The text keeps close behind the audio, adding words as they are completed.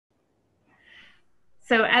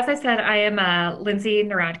So as I said, I am Lindsay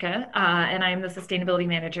Narodka, and I am the Sustainability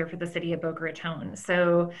Manager for the City of Boca Raton.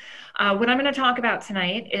 So what I'm going to talk about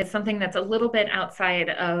tonight is something that's a little bit outside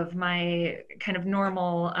of my kind of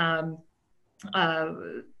normal uh,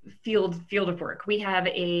 field of work. We have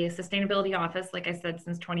a sustainability office, like I said,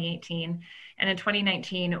 since 2018, and in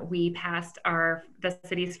 2019 we passed the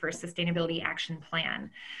city's first sustainability action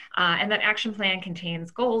plan, and that action plan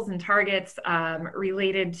contains goals and targets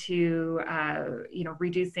related to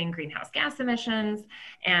reducing greenhouse gas emissions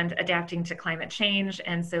and adapting to climate change.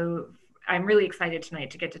 And so I'm really excited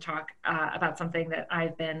tonight to get to talk about something that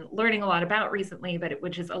I've been learning a lot about recently, but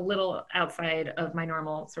which is a little outside of my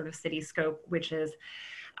normal sort of city scope, which is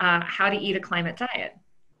how to eat a climate diet.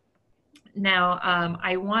 Now,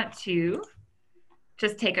 I want to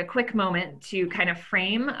just take a quick moment to kind of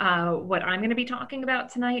frame what I'm going to be talking about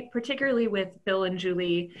tonight, particularly with Bill and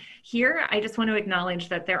Julie here. I just want to acknowledge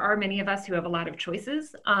that there are many of us who have a lot of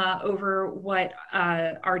choices over what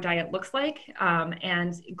our diet looks like.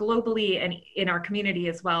 And globally and in our community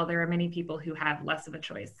as well, there are many people who have less of a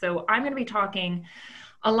choice. So I'm going to be talking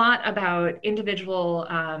a lot about individual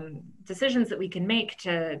decisions that we can make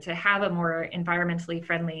to have a more environmentally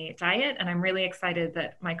friendly diet. And I'm really excited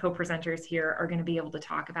that my co-presenters here are going to be able to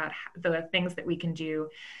talk about the things that we can do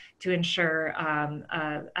to ensure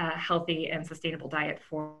a healthy and sustainable diet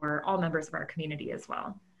for all members of our community as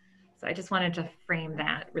well. So I just wanted to frame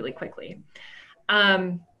that really quickly.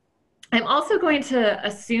 I'm also going to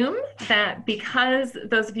assume that because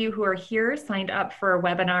those of you who are here signed up for a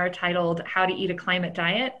webinar titled How to Eat a Climate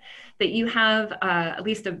Diet, that you have at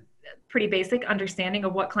least a pretty basic understanding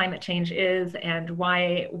of what climate change is and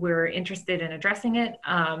why we're interested in addressing it.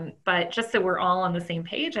 But just so we're all on the same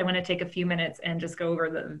page, I want to take a few minutes and just go over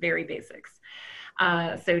the very basics.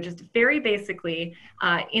 So just very basically,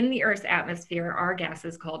 in the Earth's atmosphere are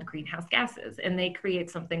gases called greenhouse gases, and they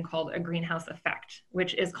create something called a greenhouse effect,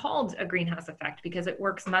 which is called a greenhouse effect because it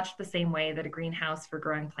works much the same way that a greenhouse for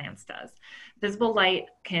growing plants does. Visible light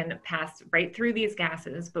can pass right through these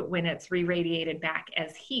gases, but when it's re-radiated back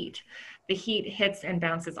as heat, the heat hits and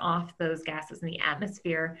bounces off those gases in the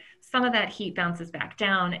atmosphere. Some of that heat bounces back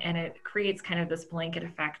down, and it creates kind of this blanket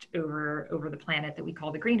effect over the planet that we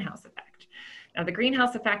call the greenhouse effect. Now, the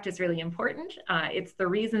greenhouse effect is really important. It's the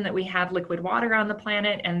reason that we have liquid water on the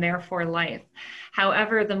planet and therefore life.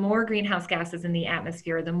 However, the more greenhouse gases in the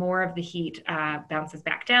atmosphere, the more of the heat bounces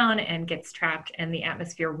back down and gets trapped and the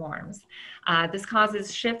atmosphere warms. This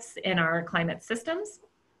causes shifts in our climate systems.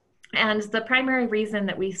 And the primary reason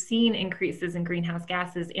that we've seen increases in greenhouse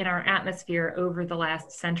gases in our atmosphere over the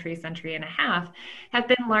last century and a half have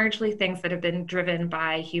been largely things that have been driven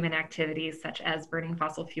by human activities such as burning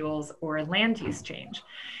fossil fuels or land use change.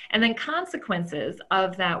 And then consequences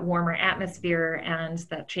of that warmer atmosphere and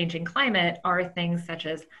that changing climate are things such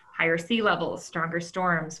as higher sea levels, stronger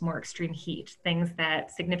storms, more extreme heat, things that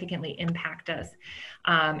significantly impact us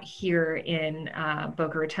here in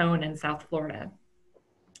Boca Raton and South Florida.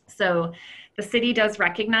 So the city does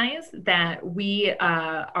recognize that we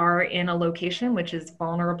are in a location which is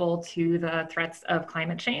vulnerable to the threats of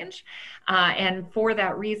climate change. And for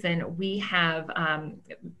that reason, we have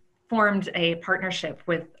formed a partnership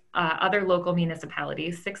with other local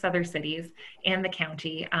municipalities, 6 other cities, and the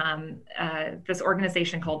county, this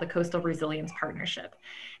organization called the Coastal Resilience Partnership.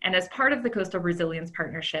 And as part of the Coastal Resilience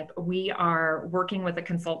Partnership, we are working with a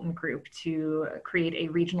consultant group to create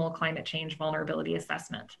a regional climate change vulnerability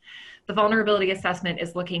assessment. The vulnerability assessment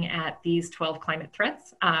is looking at these 12 climate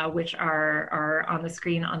threats, which are on the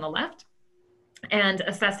screen on the left, and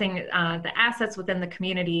assessing the assets within the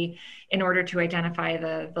community in order to identify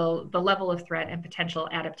the level of threat and potential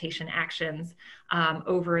adaptation actions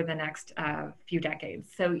over the next few decades.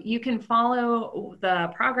 So you can follow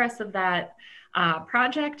the progress of that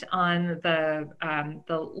project on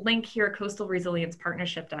the link here,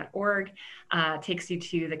 coastalresiliencepartnership.org, takes you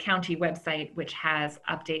to the county website, which has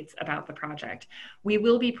updates about the project. We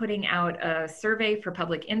will be putting out a survey for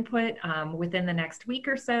public input within the next week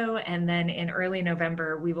or so, and then in early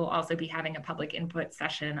November, we will also be having a public input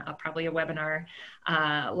session, probably a webinar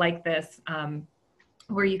like this,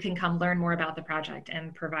 where you can come learn more about the project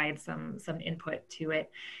and provide some input to it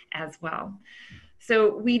as well.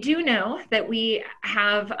 So we do know that we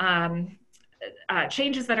have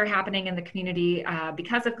changes that are happening in the community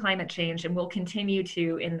because of climate change, and will continue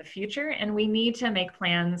to in the future. And we need to make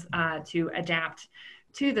plans to adapt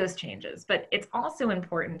to those changes. But it's also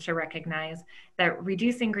important to recognize that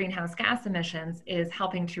reducing greenhouse gas emissions is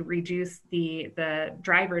helping to reduce the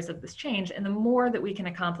drivers of this change. And the more that we can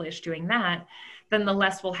accomplish doing that, then the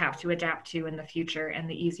less we'll have to adapt to in the future and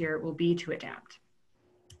the easier it will be to adapt.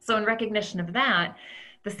 So in recognition of that,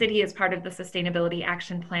 the city, as part of the Sustainability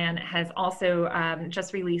Action Plan, has also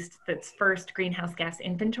just released its first greenhouse gas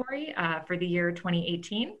inventory for the year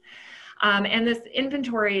 2018. And this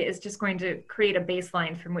inventory is just going to create a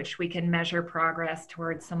baseline from which we can measure progress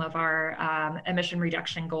towards some of our emission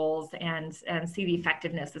reduction goals and see the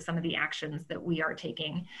effectiveness of some of the actions that we are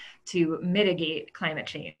taking to mitigate climate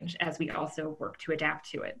change as we also work to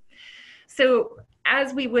adapt to it. So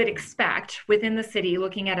as we would expect within the city,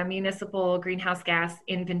 looking at a municipal greenhouse gas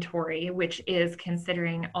inventory, which is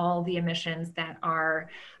considering all the emissions that are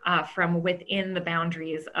from within the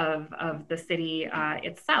boundaries of the city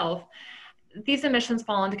itself, these emissions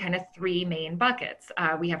fall into kind of three main buckets.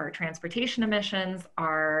 We have our transportation emissions,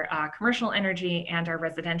 our commercial energy, and our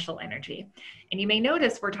residential energy. And you may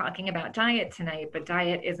notice we're talking about diet tonight, but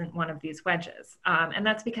diet isn't one of these wedges. And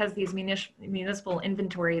that's because these municipal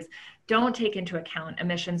inventories don't take into account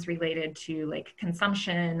emissions related to like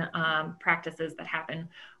consumption practices that happen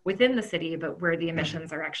within the city, but where the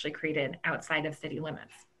emissions are actually created outside of city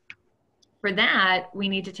limits. For that, we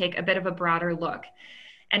need to take a bit of a broader look.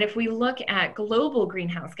 And if we look at global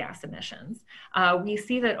greenhouse gas emissions, we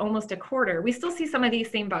see that almost a quarter, we still see some of these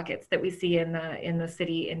same buckets that we see in the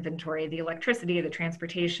city inventory, the electricity, the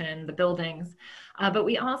transportation, the buildings, but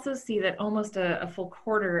we also see that almost a full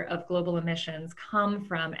quarter of global emissions come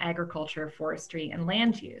from agriculture, forestry, and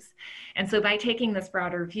land use. And so by taking this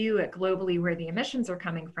broader view at globally where the emissions are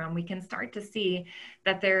coming from, we can start to see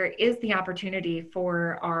that there is the opportunity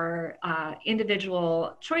for our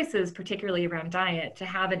individual choices, particularly around diet, to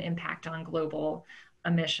have an impact on global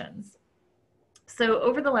emissions. So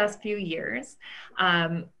over the last few years,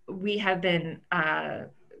 we have been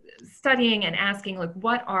studying and asking, like,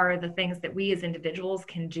 what are the things that we as individuals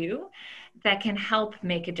can do that can help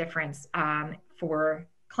make a difference for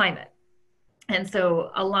climate? And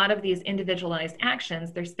so a lot of these individualized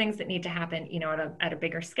actions, there's things that need to happen, you know, at a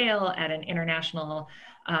bigger scale, at an international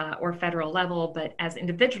or federal level, but as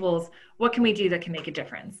individuals, what can we do that can make a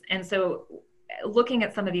difference? And so looking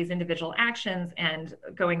at some of these individual actions and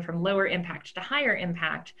going from lower impact to higher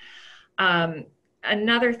impact,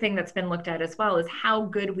 another thing that's been looked at as well is how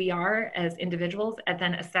good we are as individuals at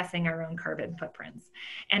then assessing our own carbon footprints.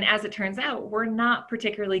 And as it turns out, we're not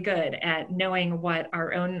particularly good at knowing what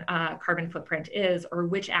our own carbon footprint is or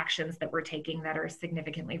which actions that we're taking that are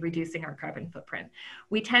significantly reducing our carbon footprint.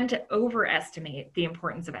 We tend to overestimate the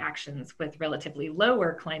importance of actions with relatively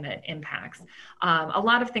lower climate impacts. A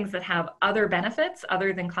lot of things that have other benefits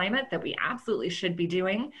other than climate that we absolutely should be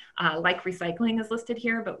doing, like recycling is listed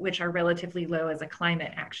here, but which are relatively low as a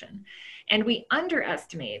climate action. And we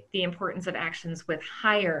underestimate the importance of actions with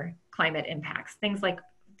higher climate impacts, things like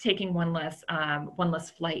taking one less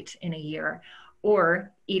flight in a year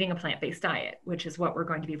or eating a plant-based diet, which is what we're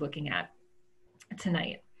going to be looking at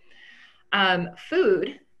tonight.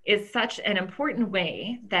 Food is such an important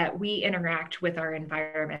way that we interact with our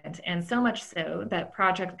environment, and so much so that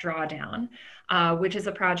Project Drawdown, which is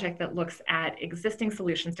a project that looks at existing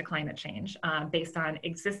solutions to climate change based on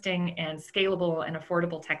existing and scalable and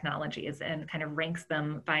affordable technologies and kind of ranks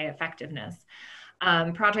them by effectiveness.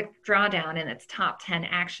 Project Drawdown in its top 10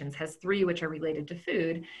 actions has 3 which are related to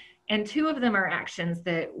food, and 2 of them are actions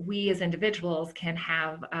that we as individuals can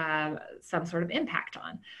have some sort of impact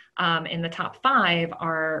on. In the top 5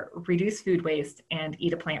 are reduce food waste and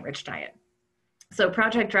eat a plant-rich diet. So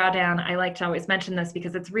Project Drawdown, I like to always mention this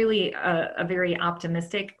because it's really a very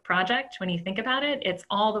optimistic project when you think about it. It's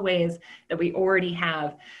all the ways that we already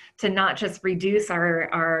have to not just reduce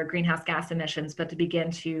our greenhouse gas emissions, but to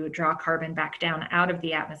begin to draw carbon back down out of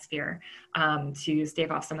the atmosphere to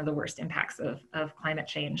stave off some of the worst impacts of climate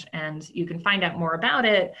change. And you can find out more about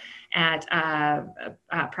it at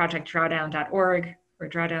projectdrawdown.org or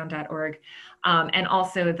drawdown.org. And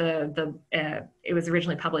also it was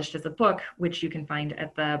originally published as a book, which you can find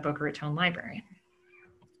at the Boca Raton Library.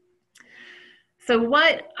 So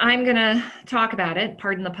what I'm gonna talk about it,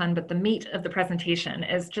 pardon the pun, but the meat of the presentation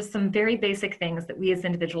is just some very basic things that we as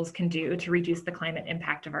individuals can do to reduce the climate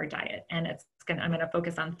impact of our diet. And I'm gonna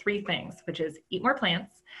focus on 3 things, which is eat more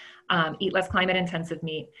plants, eat less climate intensive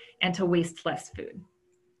meat, and to waste less food.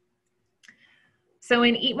 So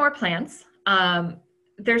in Eat More Plants,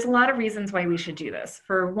 there's a lot of reasons why we should do this.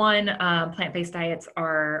 For one, plant-based diets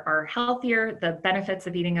are healthier. The benefits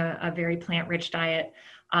of eating a very plant-rich diet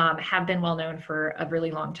have been well known for a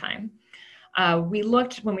really long time. We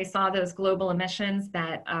looked, when we saw those global emissions,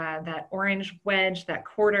 that orange wedge, that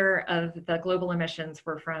quarter of the global emissions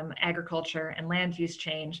were from agriculture and land use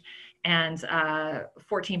change, and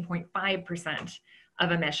 14.5%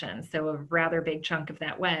 of emissions, so a rather big chunk of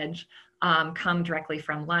that wedge, come directly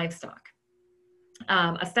from livestock.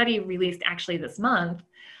 A study released actually this month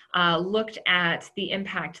looked at the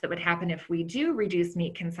impact that would happen if we do reduce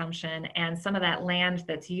meat consumption, and some of that land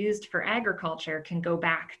that's used for agriculture can go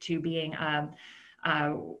back to being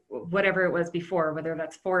whatever it was before, whether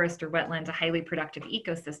that's forest or wetlands, a highly productive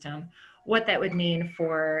ecosystem, what that would mean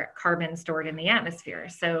for carbon stored in the atmosphere.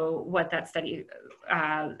 So what that study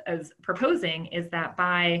is proposing is that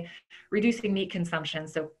by reducing meat consumption,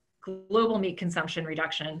 so global meat consumption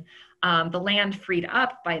reduction, the land freed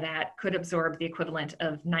up by that could absorb the equivalent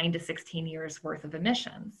of 9 to 16 years worth of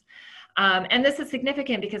emissions. And this is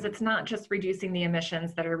significant because it's not just reducing the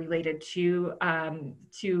emissions that are related to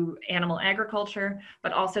animal agriculture,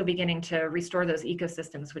 but also beginning to restore those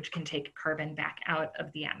ecosystems which can take carbon back out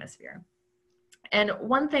of the atmosphere. And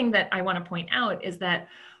one thing that I want to point out is that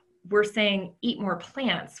we're saying eat more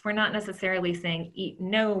plants. We're not necessarily saying eat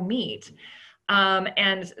no meat.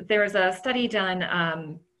 And there's a study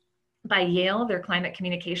done by Yale, their Climate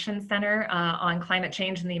Communication Center, on climate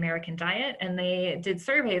change in the American diet. And they did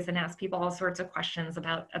surveys and asked people all sorts of questions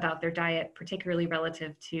about their diet, particularly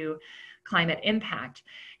relative to climate impact.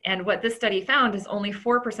 And what this study found is only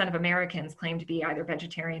 4% of Americans claim to be either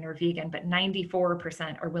vegetarian or vegan, but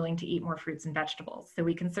 94% are willing to eat more fruits and vegetables. So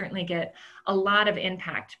we can certainly get a lot of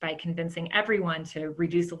impact by convincing everyone to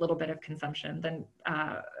reduce a little bit of consumption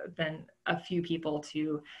than a few people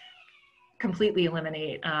to completely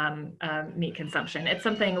eliminate meat consumption. It's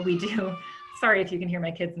something we do. Sorry if you can hear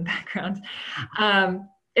my kids in the background.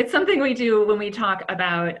 It's something we do when we talk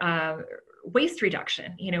about waste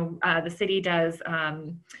reduction. You know, the city does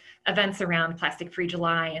events around Plastic Free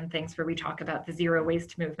July and things where we talk about the zero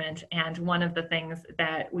waste movement. And one of the things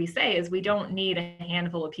that we say is we don't need a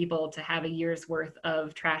handful of people to have a year's worth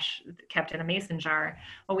of trash kept in a mason jar.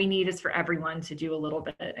 What we need is for everyone to do a little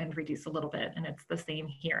bit and reduce a little bit. And it's the same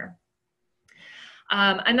here.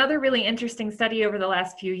 Another really interesting study over the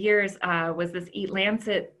last few years was this Eat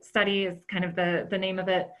Lancet study, is kind of the name of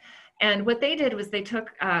it. And what they did was they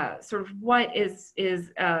took sort of what is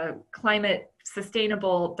a climate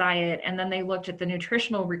sustainable diet, and then they looked at the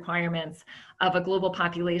nutritional requirements of a global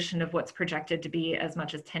population of what's projected to be as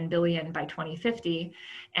much as 10 billion by 2050,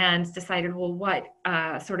 and decided, well, what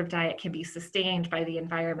sort of diet can be sustained by the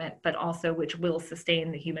environment, but also which will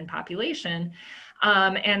sustain the human population.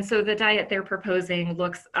 And so the diet they're proposing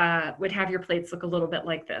would have your plates look a little bit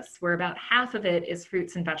like this, where about half of it is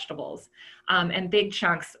fruits and vegetables, and big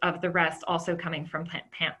chunks of the rest also coming from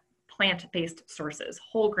plant-based sources,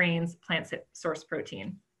 whole grains, plant-source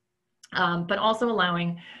protein, but also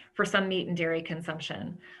allowing for some meat and dairy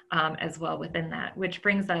consumption as well within that, which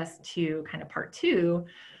brings us to kind of part two,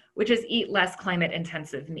 which is eat less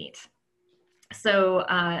climate-intensive meat. So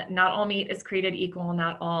not all meat is created equal,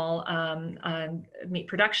 not all meat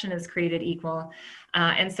production is created equal.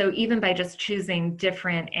 And so even by just choosing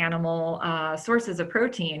different animal sources of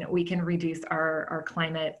protein, we can reduce our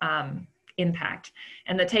climate impact.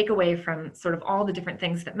 And the takeaway from sort of all the different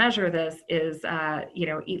things that measure this is, you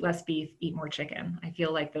know, eat less beef, eat more chicken. I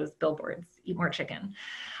feel like those billboards, eat more chicken.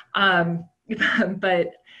 But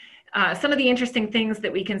some of the interesting things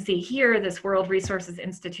that we can see here, this World Resources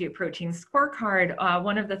Institute protein scorecard,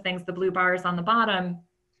 one of the things, the blue bars on the bottom,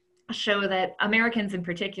 show that Americans in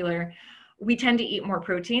particular, we tend to eat more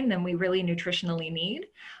protein than we really nutritionally need.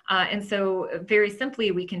 And so very simply,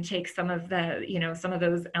 we can take some of the, you know, some of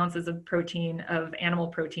those ounces of protein, of animal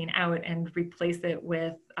protein out and replace it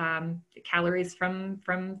with calories from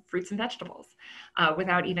fruits and vegetables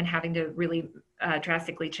without even having to really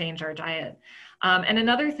drastically change our diet. And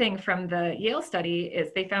another thing from the Yale study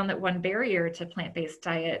is they found that one barrier to plant-based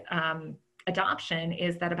diet adoption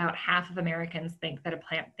is that about half of Americans think that a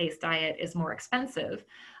plant-based diet is more expensive.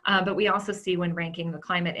 But we also see when ranking the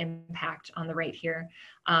climate impact on the right here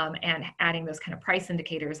and adding those kind of price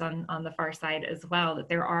indicators on the far side as well, that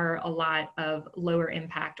there are a lot of lower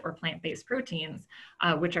impact or plant-based proteins,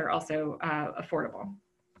 which are also affordable.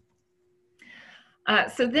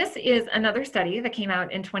 So this is another study that came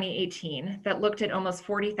out in 2018 that looked at almost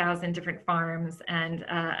 40,000 different farms and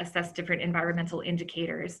assessed different environmental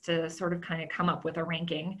indicators to sort of kind of come up with a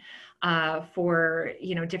ranking for,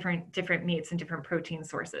 you know, different meats and different protein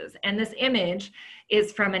sources. And this image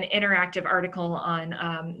is from an interactive article on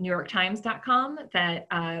NewYorkTimes.com that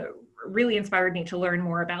really inspired me to learn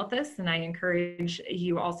more about this. And I encourage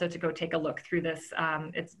you also to go take a look through this.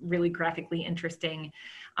 It's really graphically interesting,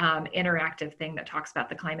 interactive thing that talks about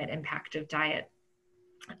the climate impact of diet.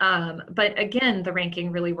 But again, the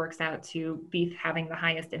ranking really works out to beef having the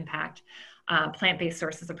highest impact, plant-based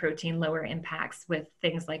sources of protein, lower impacts, with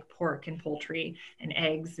things like pork and poultry and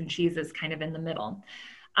eggs and cheeses kind of in the middle.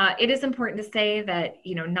 It is important to say that,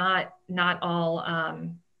 you know, not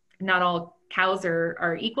all cows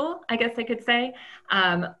are equal, I guess I could say.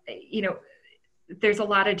 You know, there's a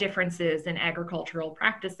lot of differences in agricultural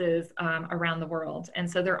practices around the world. And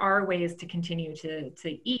so there are ways to continue to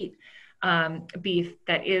eat beef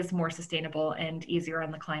that is more sustainable and easier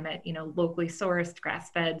on the climate, you know, locally sourced,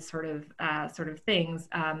 grass-fed sort of things.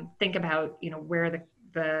 Think about, you know, where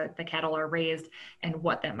the cattle are raised and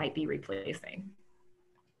what that might be replacing.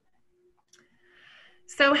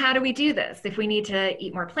 So how do we do this? If we need to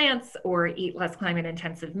eat more plants or eat less climate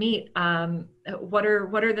intensive meat, what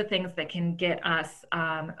are the things that can get us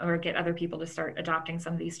or get other people to start adopting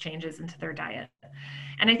some of these changes into their diet?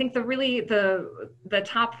 And I think the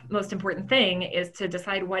top most important thing is to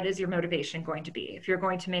decide what is your motivation going to be. If you're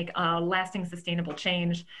going to make a lasting sustainable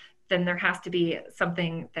change, then there has to be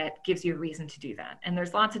something that gives you a reason to do that. And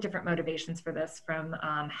there's lots of different motivations for this, from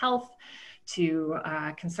health to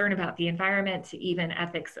concern about the environment, to even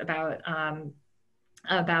ethics about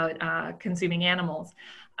consuming animals.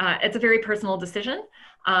 It's a very personal decision,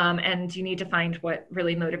 and you need to find what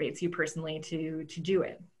really motivates you personally to do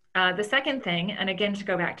it. The second thing, and again, to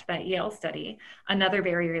go back to that Yale study, another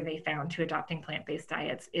barrier they found to adopting plant-based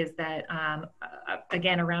diets is that,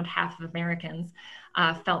 again, around half of Americans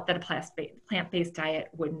felt that a plant-based diet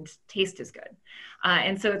wouldn't taste as good.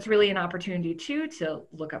 And so it's really an opportunity too to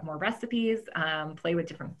look up more recipes, play with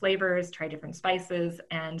different flavors, try different spices,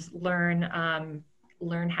 and learn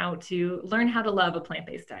how to love a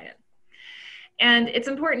plant-based diet. And it's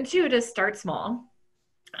important too to start small.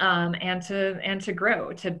 And to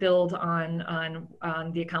grow, to build on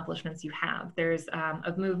the accomplishments you have. There's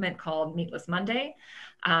a movement called Meatless Monday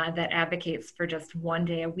that advocates for just one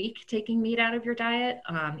day a week taking meat out of your diet.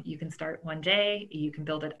 You can start one day, you can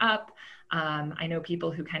build it up. I know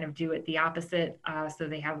people who kind of do it the opposite, so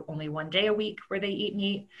they have only one day a week where they eat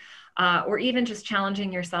meat. Or even just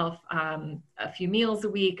challenging yourself a few meals a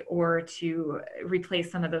week, or to replace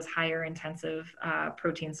some of those higher intensive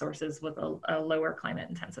protein sources with a lower climate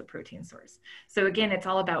intensive protein source. So again, it's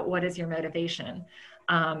all about what is your motivation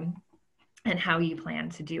and how you plan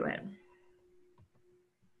to do it.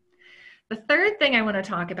 The third thing I want to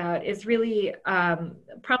talk about is really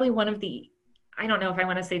probably one of the, I don't know if I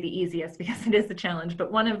want to say the easiest because it is a challenge, but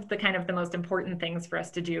one of the kind of the most important things for us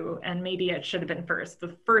to do, and maybe it should have been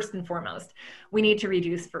the first and foremost, we need to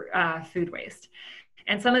reduce food waste.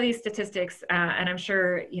 And some of these statistics, and I'm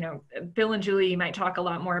sure, you know, Bill and Julie might talk a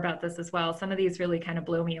lot more about this as well. Some of these really kind of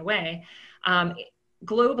blow me away.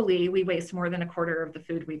 Globally, we waste more than a quarter of the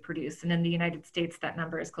food we produce. And in the United States, that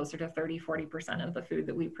number is closer to 30–40% of the food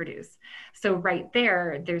that we produce. So right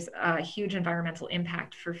there, there's a huge environmental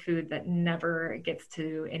impact for food that never gets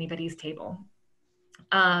to anybody's table.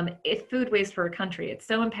 If food waste for a country, it's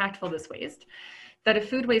so impactful, this waste, that if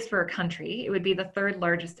food waste for a country, it would be the third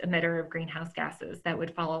largest emitter of greenhouse gases that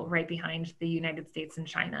would follow right behind the United States and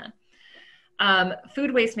China.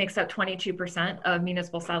 Food waste makes up 22% of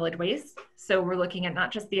municipal solid waste. So we're looking at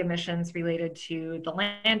not just the emissions related to the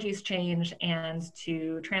land use change and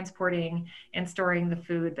to transporting and storing the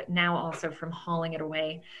food, but now also from hauling it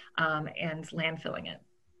away and landfilling it.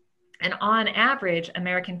 And on average,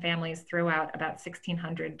 American families throw out about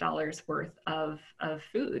 $1,600 worth of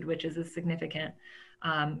food, which is a significant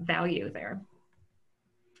value there.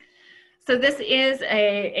 So this is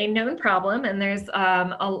a known problem, and there's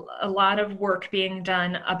a lot of work being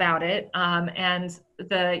done about it. And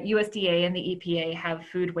the USDA and the EPA have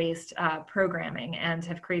food waste programming and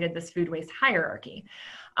have created this food waste hierarchy,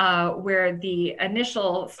 where the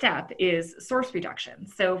initial step is source reduction.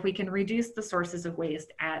 So if we can reduce the sources of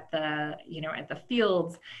waste at the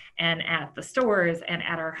fields and at the stores and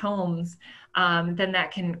at our homes, then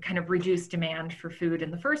that can kind of reduce demand for food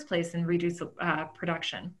in the first place and reduce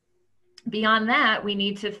production. Beyond that, we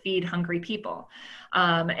need to feed hungry people.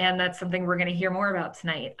 And that's something we're going to hear more about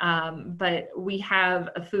tonight. But we have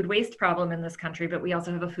a food waste problem in this country, but we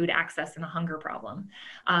also have a food access and a hunger problem.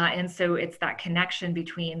 And so it's that connection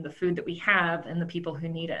between the food that we have and the people who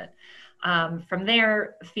need it. From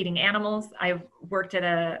there, feeding animals. I've worked at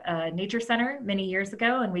a nature center many years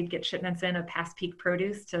ago, and we'd get shipments in of past peak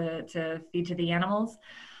produce to feed to the animals.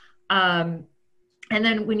 And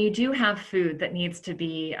then when you do have food that needs to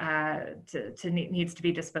be needs to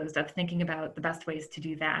be disposed of, thinking about the best ways to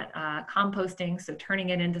do that. Composting, so turning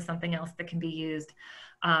it into something else that can be used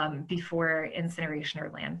before incineration or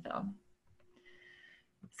landfill.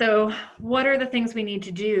 So what are the things we need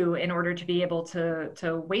to do in order to be able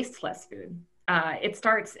to waste less food? It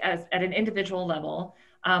starts at an individual level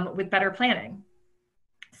with better planning.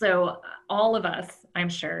 So all of us, I'm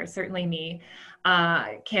sure, certainly me,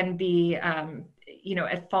 can be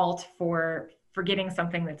at fault for forgetting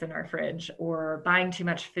something that's in our fridge, or buying too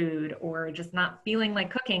much food, or just not feeling like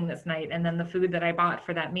cooking this night, and then the food that I bought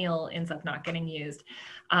for that meal ends up not getting used.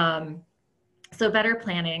 So better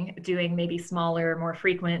planning, doing maybe smaller, more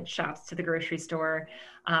frequent shops to the grocery store,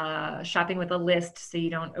 shopping with a list so you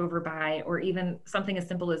don't overbuy, or even something as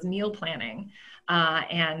simple as meal planning,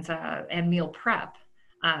 and meal prep,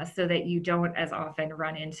 so that you don't as often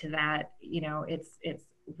run into that. It's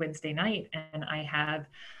Wednesday night and I have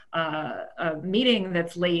a meeting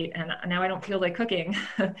that's late and now I don't feel like cooking.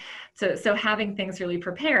 So having things really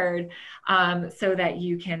prepared, so that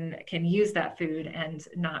you can use that food and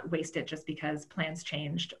not waste it just because plans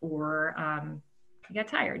changed, or you get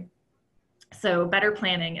tired. So better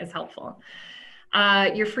planning is helpful.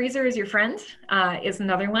 Your freezer is your friend, is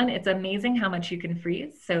another one. It's amazing how much you can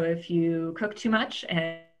freeze. So if you cook too much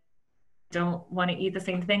and don't want to eat the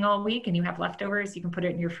same thing all week and you have leftovers, you can put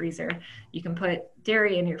it in your freezer. You can put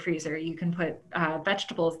dairy in your freezer. You can put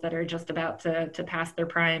vegetables that are just about to pass their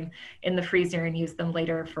prime in the freezer and use them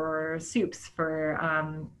later for soups, for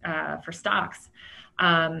stocks.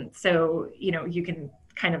 So you can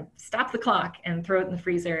kind of stop the clock and throw it in the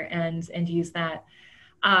freezer and use that.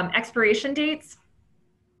 Expiration dates.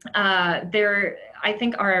 There, I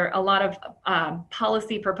think, are a lot of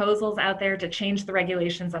policy proposals out there to change the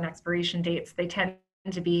regulations on expiration dates. They tend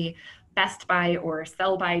to be best by or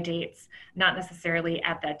sell by dates, not necessarily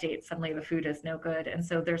at that date suddenly the food is no good. And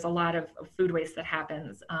so there's a lot of food waste that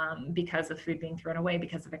happens because of food being thrown away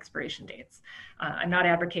because of expiration dates. I'm not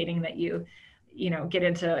advocating that you get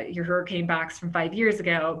into your hurricane box from 5 years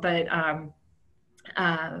ago, but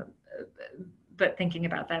thinking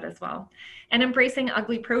about that as well. And embracing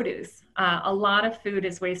ugly produce. A lot of food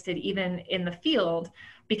is wasted even in the field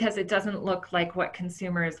because it doesn't look like what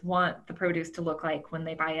consumers want the produce to look like when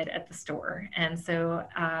they buy it at the store. And so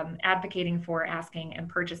advocating for asking and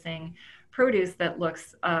purchasing produce that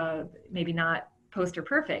looks maybe not poster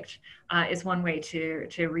perfect is one way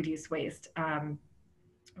to reduce waste.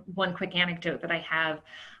 One quick anecdote that I have,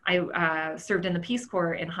 I served in the Peace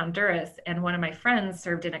Corps in Honduras, and one of my friends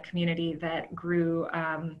served in a community that grew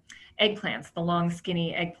eggplants, the long,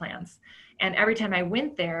 skinny eggplants. And every time I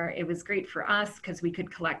went there, it was great for us because we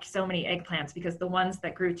could collect so many eggplants, because the ones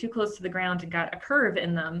that grew too close to the ground and got a curve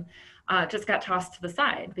in them just got tossed to the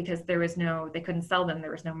side because they couldn't sell them.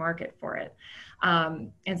 There was no market for it.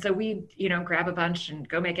 And so we, grab a bunch and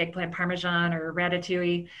go make eggplant parmesan or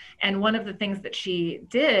ratatouille. And one of the things that she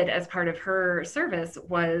did as part of her service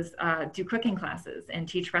was do cooking classes and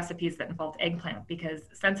teach recipes that involved eggplant, because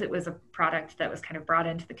since it was a product that was kind of brought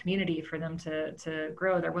into the community for them to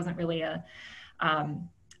grow, there wasn't really a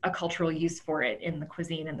cultural use for it in the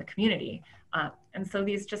cuisine in the community. And so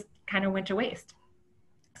these just kind of went to waste.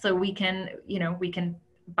 So we can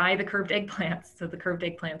buy the curved eggplants so the curved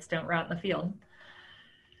eggplants don't rot in the field.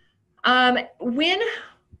 When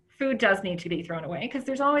food does need to be thrown away, because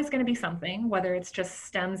there's always going to be something, whether it's just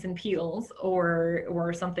stems and peels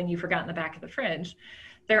or something you forgot in the back of the fridge,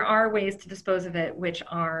 there are ways to dispose of it which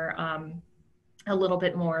are a little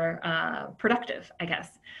bit more productive, I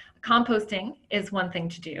guess. Composting is one thing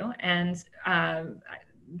to do, and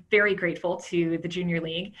very grateful to the Junior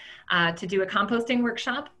League to do a composting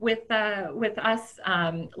workshop with us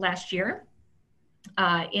last year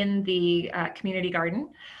in the community garden.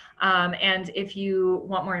 And if you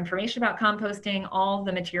want more information about composting, all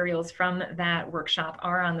the materials from that workshop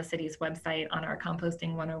are on the city's website on our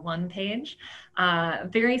Composting 101 page.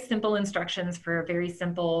 Very simple instructions for a very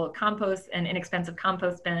simple compost and inexpensive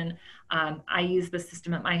compost bin. I use the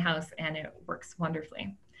system at my house and it works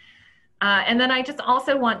wonderfully. And then I just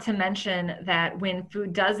also want to mention that when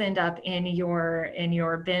food does end up in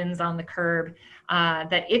your bins on the curb,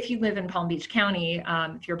 that if you live in Palm Beach County,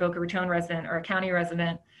 if you're a Boca Raton resident or a county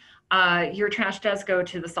resident, your trash does go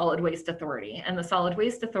to the Solid Waste Authority, and the Solid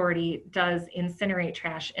Waste Authority does incinerate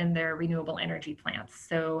trash in their renewable energy plants.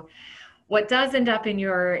 So what does end up in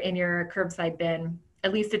your curbside bin,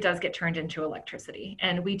 at least it does get turned into electricity.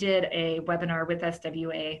 And we did a webinar with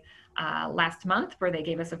SWA last month where they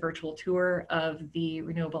gave us a virtual tour of the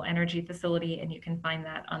renewable energy facility, and you can find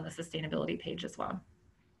that on the sustainability page as well.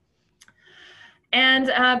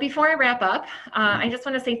 And before I wrap up, I just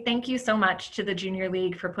want to say thank you so much to the Junior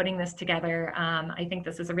League for putting this together. I think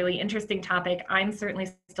this is a really interesting topic. I'm certainly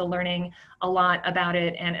still learning a lot about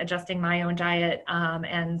it and adjusting my own diet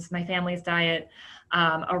and my family's diet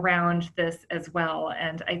around this as well.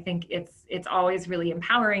 And I think it's always really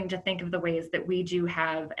empowering to think of the ways that we do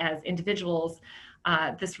have as individuals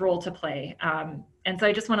this role to play. And so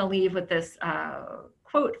I just want to leave with this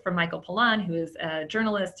quote from Michael Pollan, who is a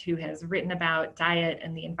journalist who has written about diet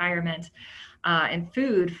and the environment. and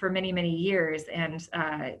food for many, many years. And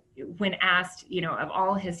when asked, of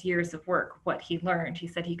all his years of work, what he learned, he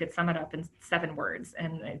said he could sum it up in 7 words,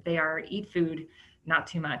 and they are: eat food, not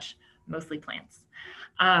too much, mostly plants.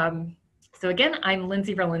 So again, I'm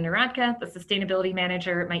Lindsay Verlin-Narodka, the Sustainability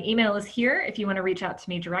Manager. My email is here if you want to reach out to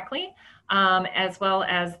me directly, as well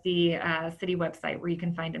as the city website where you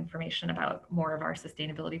can find information about more of our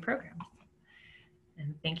sustainability programs.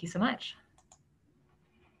 And thank you so much.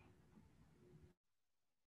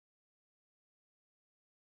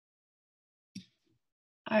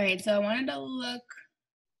 All right, so I wanted to look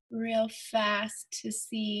real fast to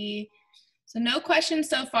see. So no questions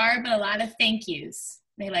so far, but a lot of thank yous.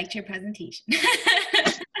 They liked your presentation.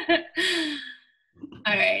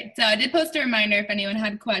 All right, so I did post a reminder if anyone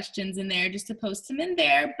had questions in there, just to post them in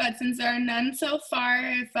there. But since there are none so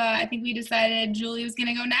far, I think we decided Julie was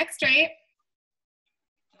gonna go next, right?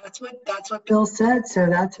 That's what Bill said, so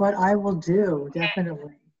that's what I will do,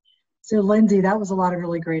 definitely. So Lindsay, that was a lot of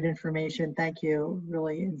really great information. Thank you,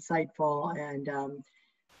 really insightful. And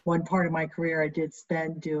one part of my career I did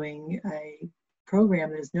spend doing a program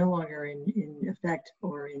that is no longer in effect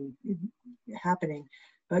or in happening,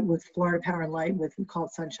 but with Florida Power and Light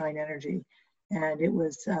called Sunshine Energy. And it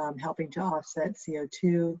was helping to offset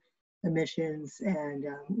CO2 emissions, and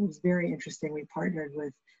it was very interesting. We partnered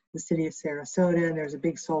with the city of Sarasota, and there's a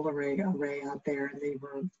big solar array out there, and they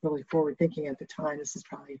were really forward thinking at the time. This is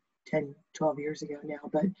probably 10, 12 years ago now,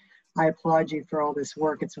 but I applaud you for all this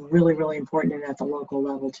work. It's really, really important, and at the local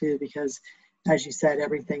level too, because as you said,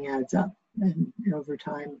 everything adds up, and over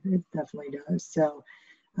time it definitely does. So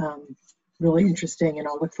really interesting, and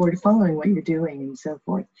I'll look forward to following what you're doing and so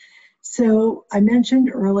forth. So I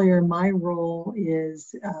mentioned earlier, my role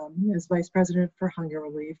is as Vice President for Hunger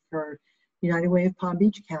Relief for United Way of Palm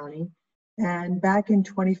Beach County. And back in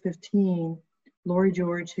 2015, Lori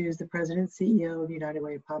George, who's the President and CEO of United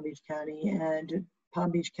Way of Palm Beach County, and Palm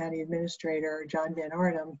Beach County Administrator John Van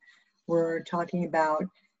Artem were talking about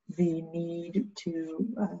the need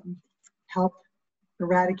to help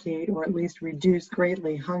eradicate, or at least reduce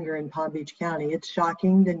greatly, hunger in Palm Beach County. It's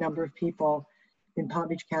shocking the number of people in Palm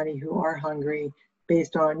Beach County who are hungry,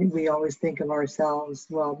 based on, we always think of ourselves,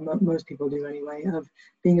 well, most people do anyway, of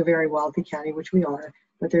being a very wealthy county, which we are,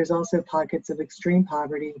 but there's also pockets of extreme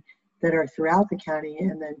poverty that are throughout the county,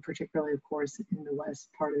 and then particularly, of course, in the west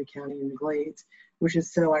part of the county in the Glades, which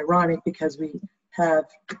is so ironic because we have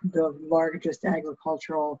the largest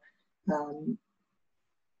agricultural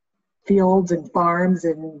fields and farms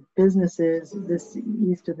and businesses this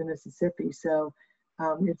east of the Mississippi. So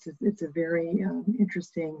it's a very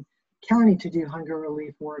interesting county to do hunger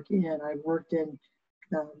relief work in. I've worked in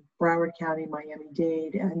Broward County,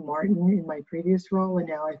 Miami-Dade, and Martin in my previous role, and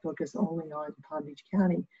now I focus only on Palm Beach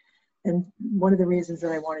County. And one of the reasons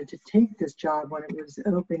that I wanted to take this job when it was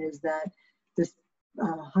open is that this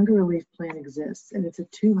hunger relief plan exists, and it's a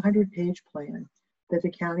 200-page plan that the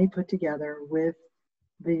county put together with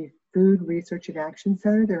the Food Research and Action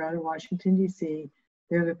Center. They're out of Washington, D.C.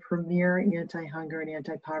 They're the premier anti-hunger and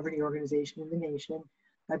anti-poverty organization in the nation.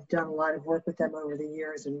 I've done a lot of work with them over the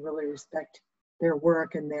years and really respect their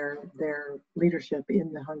work and their leadership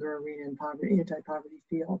in the hunger arena and poverty, anti-poverty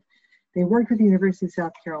field. They worked with the University of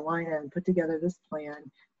South Carolina and put together this plan.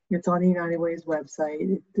 It's on the United Way's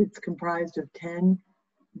website. It's comprised of 10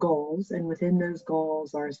 goals, and within those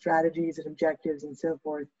goals are strategies and objectives and so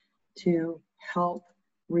forth to help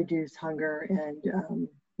reduce hunger and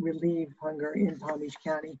relieve hunger in Palm Beach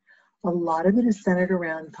County. A lot of it is centered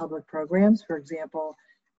around public programs. For example,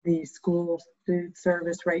 the school food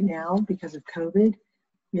service right now, because of COVID,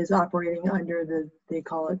 is operating under they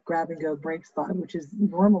call it grab and go break spot, which is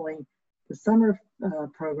normally the summer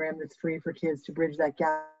program that's free for kids to bridge that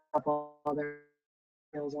gap while their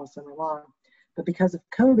meals all summer long. But because of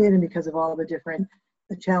COVID and because of all the different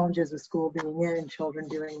challenges with school being in and children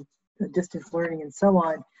doing distance learning and so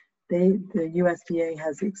on, the USDA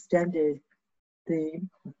has extended the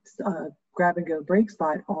grab and go break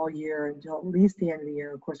spot all year until at least the end of the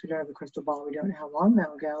year. Of course, we don't have a crystal ball. We don't know how long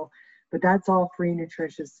that'll go, but that's all free,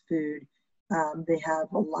 nutritious food. They have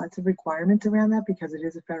lots of requirements around that because it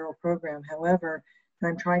is a federal program. However, and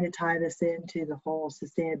I'm trying to tie this into the whole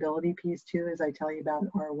sustainability piece too, as I tell you about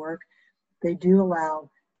our work, they do allow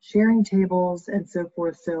sharing tables and so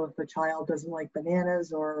forth. So if a child doesn't like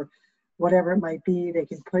bananas or whatever it might be, they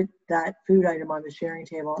can put that food item on the sharing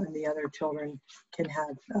table and the other children can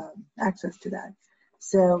have access to that.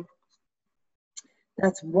 So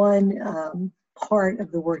that's one part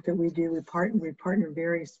of the work that we do. We partner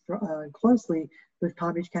very closely with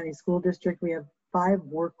Palm Beach County School District. We have 5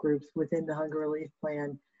 work groups within the Hunger Relief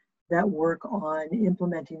Plan that work on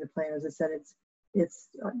implementing the plan. As I said, it's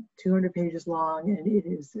 200 pages long, and it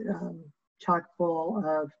is chock full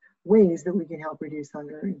of ways that we can help reduce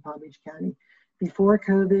hunger in Palm Beach County. Before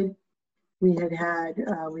COVID, we had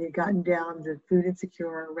gotten down the food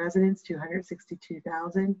insecure residents to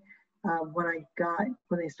 162,000.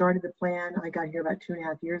 When they started the plan, I got here about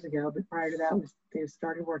 2.5 years ago, but prior to that, they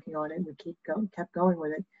started working on it, and we kept going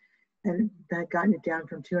with it. And that gotten it down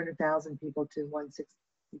from 200,000 people to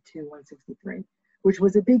 162, 163, which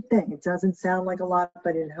was a big thing. It doesn't sound like a lot,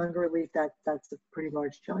 but in hunger relief, that's a pretty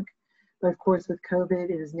large chunk. But of course, with COVID,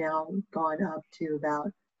 it has now gone up to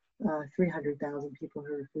about 300,000 people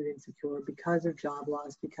who are food insecure because of job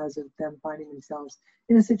loss, because of them finding themselves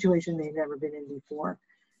in a situation they've never been in before.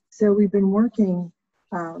 So we've been working,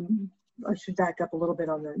 I should back up a little bit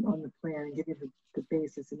on the plan and give you the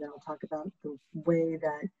basis, and then I'll talk about the way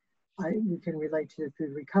that we can relate to the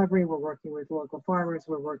food recovery. We're working with local farmers.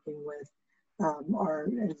 We're working with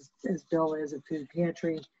as Bill is, a food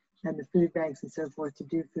pantry and the food banks and so forth to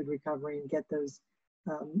do food recovery and get those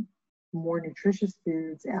more nutritious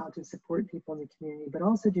foods out to support people in the community, but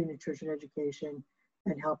also do nutrition education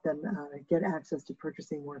and help them get access to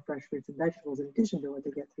purchasing more fresh fruits and vegetables in addition to what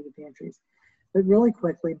they get through the pantries. But really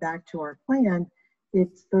quickly, back to our plan,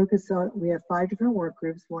 it's focused on, we have 5 different work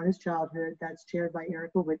groups. One is childhood, that's chaired by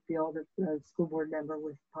Erica Whitfield, a school board member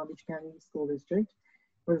with Palm Beach County School District,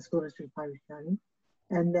 or the School District of Palm Beach County.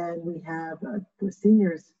 And then we have the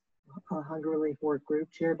seniors hunger relief work group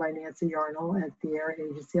chaired by Nancy Yarnell at the Area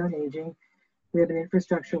Agency on Aging. We have an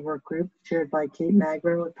infrastructure work group chaired by Kate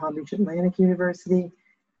Magro at Palm Beach Atlantic University.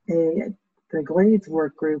 The Glades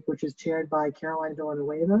work group, which is chaired by Caroline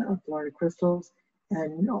Villanueva of Florida Crystals,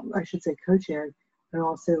 and I should say co-chaired, and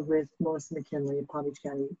also with Melissa McKinley, Palm Beach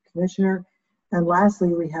County Commissioner. And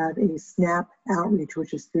lastly, we have a SNAP outreach,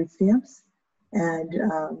 which is food stamps, and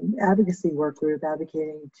advocacy work group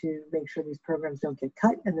advocating to make sure these programs don't get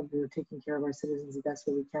cut and that we're taking care of our citizens the best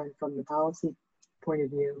way we can from the policy point of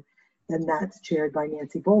view. And that's chaired by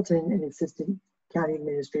Nancy Bolton, an assistant county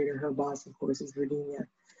administrator. Her boss, of course, is Virginia.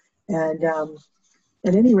 And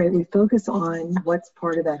at any rate, we focus on what's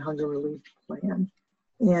part of that hunger relief plan.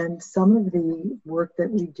 And some of the work that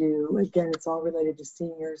we do, again, it's all related to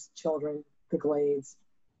seniors, children, the Glades,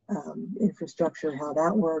 infrastructure, how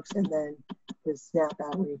that works, and then the SNAP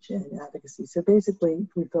outreach and advocacy. So basically,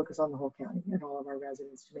 we focus on the whole county and all of our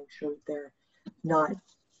residents to make sure that they're not,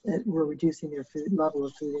 that we're reducing their level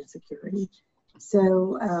of food insecurity.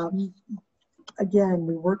 So again,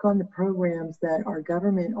 we work on the programs that our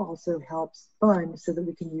government also helps fund so that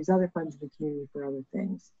we can use other funds in the community for other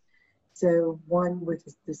things. So one with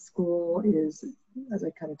the school is, as I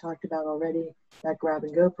kind of talked about already, that grab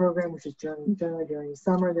and go program, which is generally during the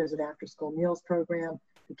summer. There's an after school meals program.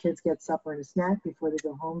 The kids get supper and a snack before they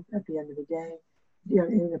go home at the end of the day, you know,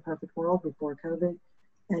 in a perfect world before COVID.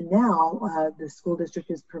 And now the school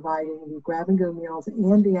district is providing the grab and go meals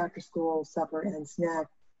and the after school supper and snack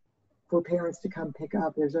for parents to come pick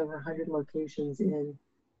up. There's over 100 locations in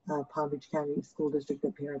Palm Beach County School District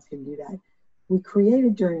that parents can do that. We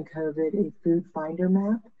created during COVID a food finder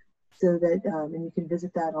map so that, and you can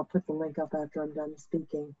visit that, I'll put the link up after I'm done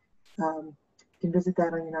speaking. You can visit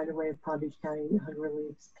that on United Way of Palm Beach County Hunger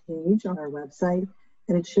Relief's page on our website.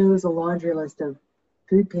 And it shows a laundry list of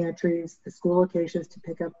food pantries, the school locations to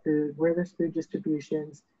pick up food, where there's food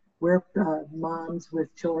distributions, where moms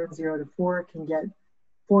with children 0 to 4 can get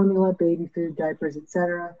formula, baby food, diapers,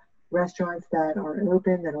 etc. Restaurants that are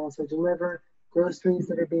open that also deliver, groceries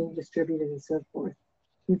that are being distributed, and so forth.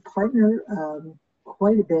 We partner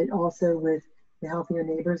quite a bit also with the Healthier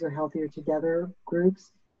Neighbors or Healthier Together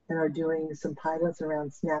groups and are doing some pilots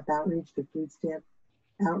around SNAP outreach, the food stamp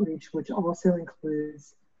outreach, which also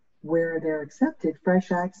includes, where they're accepted,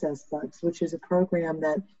 Fresh Access Bucks, which is a program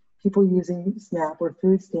that people using SNAP or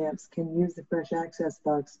food stamps can use the Fresh Access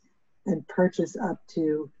Bucks and purchase up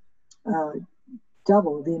to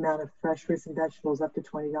double the amount of fresh fruits and vegetables, up to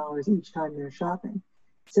 $20 each time they're shopping.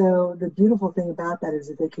 So the beautiful thing about that is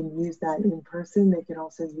that they can use that in person. They can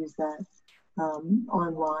also use that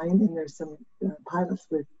online. And there's some pilots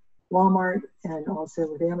with Walmart and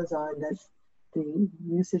also with Amazon that the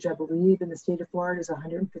usage, I believe, in the state of Florida is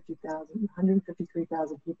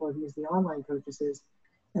 153,000 people have used the online purchases.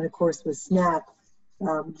 And of course, with SNAP,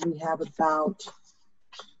 we have about,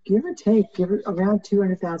 give or take, around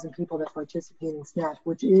 200,000 people that participate in SNAP,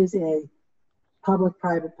 which is a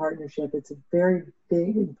public-private partnership. It's a very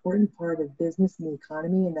big, important part of business and the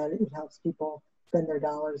economy, in that it helps people spend their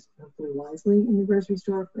dollars hopefully wisely in the grocery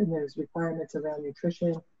store, and there's requirements around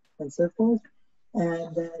nutrition and so forth.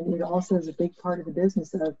 And then it also is a big part of the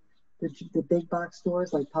business of the big box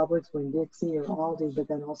stores like Publix, Winn-Dixie, or Aldi, but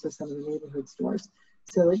then also some of the neighborhood stores.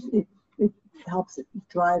 So it helps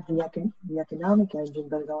drive the economic engine,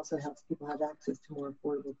 but it also helps people have access to more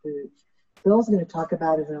affordable food. Bill's going to talk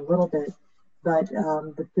about it in a little bit, but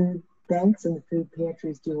the food banks and the food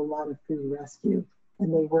pantries do a lot of food rescue,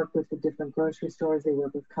 and they work with the different grocery stores, they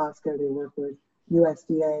work with Costco, they work with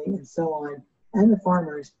USDA and so on, and the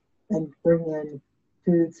farmers, and bring in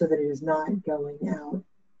food so that it is not going out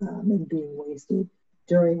and being wasted.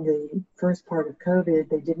 During the first part of COVID,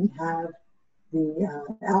 they didn't have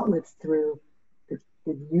the outlets through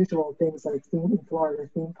the usual things like in Florida,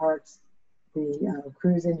 theme parks, the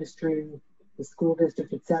cruise industry, the school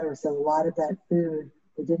district, etc. So a lot of that food,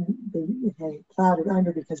 it had plowed it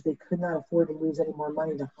under because they could not afford to lose any more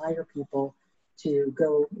money to hire people to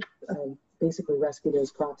go basically rescue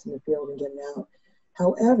those crops in the field and get it out.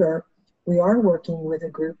 However, we are working with a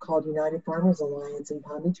group called United Farmers Alliance in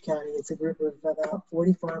Palm Beach County. It's a group of about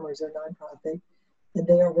 40 farmers, or nonprofit, and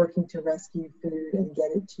they are working to rescue food and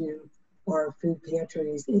get it to our food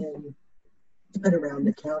pantries in and around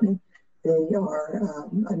the county. They are,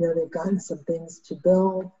 I know they've gotten some things to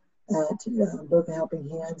Bill at Boca Helping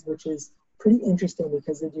Hands, which is pretty interesting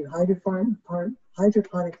because they do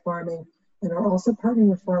hydroponic farming and are also partnering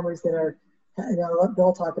with farmers that are, and I'll let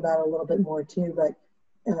Bill talk about it a little bit more too, but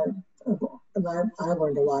I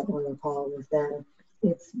learned a lot on the call with them.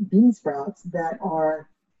 It's bean sprouts that are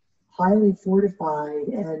highly fortified,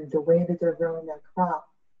 and the way that they're growing that crop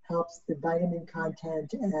helps the vitamin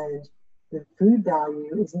content, and the food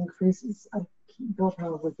value is increases. Bill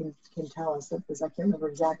probably can tell us that, because I can't remember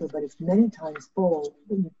exactly, but it's many times fold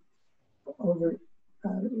over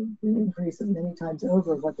increase of many times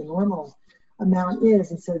over what the normal amount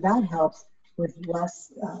is, and so that helps with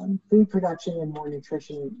less food production and more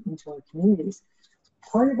nutrition into our communities.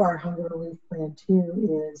 Part of our hunger relief plan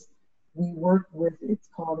too is we work with, it's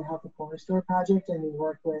called the Healthy Corner Store Project, and we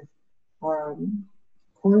work with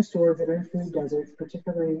corner stores that are in food deserts,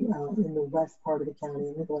 particularly in the west part of the county,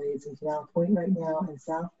 in the Glades and Canal Point right now, and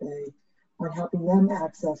South Bay, on helping them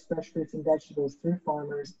access fresh fruits and vegetables through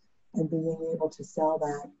farmers and being able to sell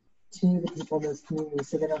that to the people in those communities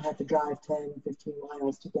so they don't have to drive 10, 15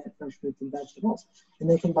 miles to get fresh fruits and vegetables. And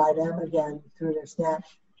they can buy them, again, through their SNAP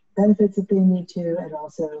benefits if they need to, and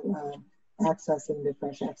also accessing the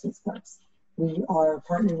fresh access cards. We are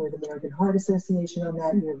partnering with American Heart Association on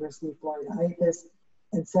that, University of Florida IFAS,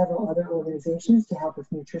 and several other organizations to help with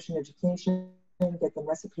nutrition education, get them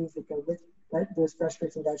recipes that go with those fresh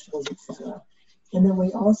fruits and vegetables, etc. And then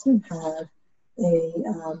we also have a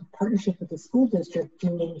partnership with the school district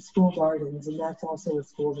doing school gardens, and that's also with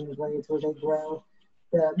schools in the Glades, where they grow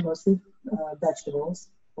mostly vegetables,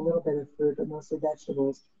 a little bit of fruit, but mostly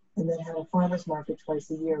vegetables, and then have a farmer's market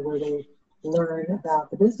twice a year where they learn about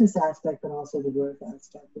the business aspect, but also the growth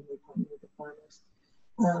aspect, and they partner with the farmers.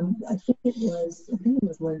 I think it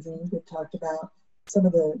was Lindsay that talked about some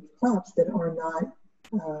of the crops that are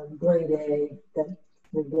not grade A, that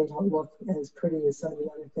they don't look as pretty as some of the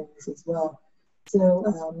other things as well.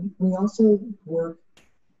 So we also work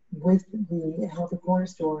with the Healthy Corner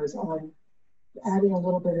stores on adding a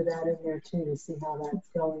little bit of that in there too, to see how that's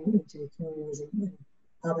going into the communities and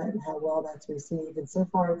how well that's received. And so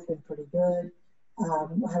far it's been pretty good.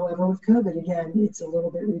 However, with COVID, again, it's a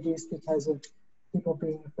little bit reduced because of people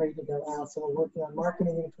being afraid to go out. So we're working on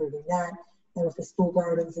marketing, improving that. And with the school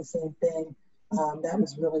gardens, the same thing. That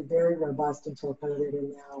was really very robust until COVID,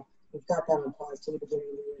 and now we've got that on pause to the beginning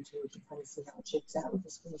of the year too, to kind of see how it shakes out with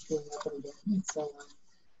the schools doing open again and so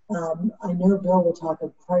on. I know Bill will talk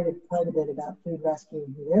quite a bit about food rescue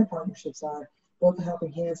and who their partnerships are. Boca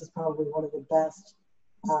Helping Hands is probably one of the best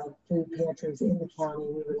food pantries in the county.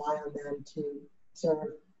 We rely on them to serve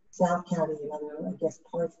South County and other, I guess,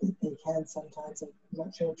 parts that they can sometimes. I'm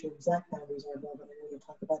not sure what your exact boundaries are, Bill, but I know you'll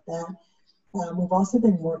talk about that. We've also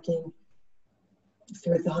been working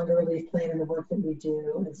through the Hunger Relief Plan and the work that we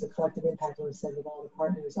do as a collective impact, we said, with all the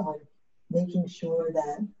partners on making sure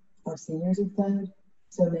that our seniors are fed.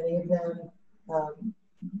 So many of them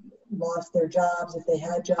lost their jobs if they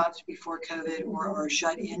had jobs before COVID, or are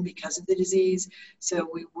shut in because of the disease. So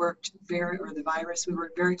we worked the virus, we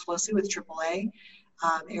worked very closely with AAA,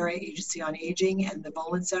 Area Agency on Aging, and the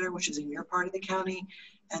Bolin Center, which is in your part of the county,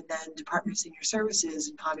 and then Department of Senior Services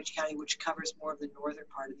in Palm Beach County, which covers more of the northern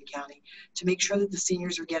part of the county, to make sure that the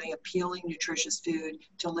seniors are getting appealing, nutritious food,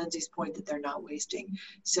 to Lindsay's point, that they're not wasting.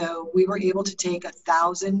 So we were able to take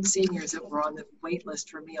 1,000 seniors that were on the wait list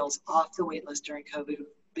for meals off the wait list during COVID.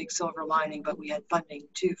 Big silver lining, but we had funding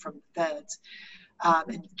too from the feds,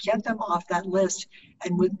 and get them off that list.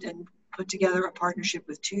 And put together a partnership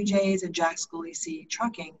with 2J's and Jack Scalisi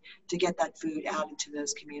Trucking to get that food out into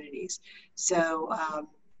those communities. So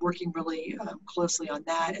working really closely on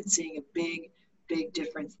that and seeing a big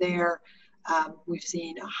difference there. We've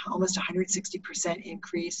seen almost 160%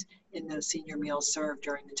 increase in those senior meals served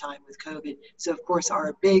during the time with COVID. So of course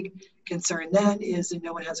our big concern then is that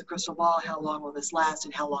no one has a crystal ball, how long will this last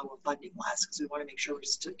and how long will funding last, because we want to make sure we're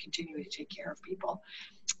just continuing to take care of people.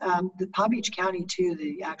 The Palm Beach County too,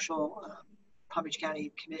 the actual Palm Beach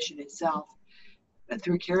County Commission itself,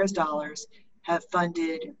 through CARES dollars, have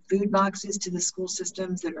funded food boxes to the school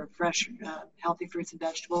systems that are fresh, healthy fruits and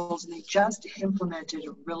vegetables. And they just implemented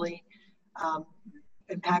a really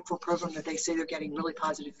impactful program that they say they're getting really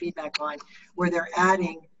positive feedback on, where they're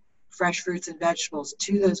adding fresh fruits and vegetables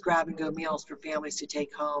to those grab-and-go meals for families to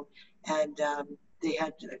take home. And they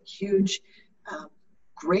had a huge,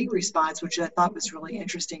 great response, which I thought was really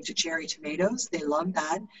interesting, to cherry tomatoes. They loved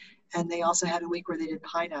that. And they also had a week where they did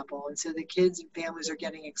pineapple. And so the kids and families are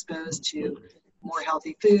getting exposed to more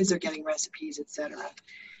healthy foods, they're getting recipes, etc.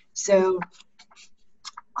 So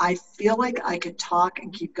I feel like I could talk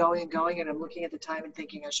and keep going and going, and I'm looking at the time and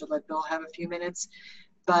thinking I should let Bill have a few minutes.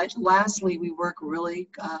 But lastly, we work really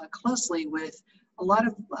closely with a lot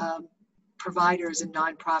of providers and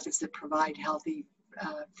nonprofits that provide healthy,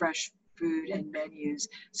 fresh food and menus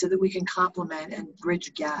so that we can complement and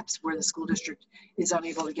bridge gaps where the school district is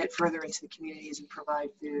unable to get further into the communities and provide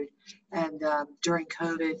food. And during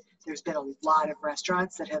COVID, there's been a lot of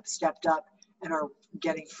restaurants that have stepped up and are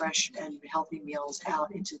getting fresh and healthy meals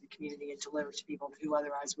out into the community and delivered to people who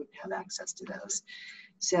otherwise wouldn't have access to those.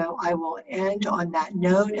 So I will end on that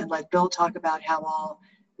note and let Bill talk about how all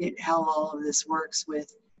of this works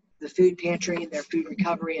with the food pantry and their food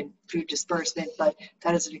recovery and food disbursement. But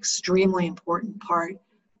that is an extremely important part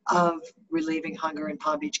of relieving hunger in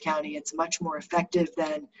Palm Beach County. It's much more effective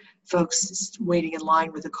than folks waiting in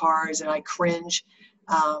line with the cars, and I cringe.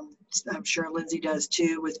 I'm sure Lindsay does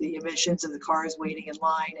too, with the emissions of the cars waiting in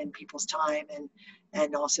line and people's time,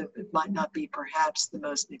 and also it might not be perhaps the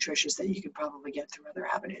most nutritious that you could probably get through other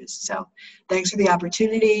avenues. So thanks for the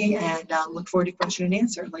opportunity, and look forward to question and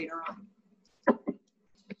answer later on.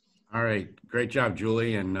 All right, great job,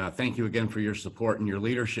 Julie, and thank you again for your support and your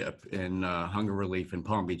leadership in hunger relief in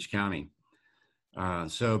Palm Beach County.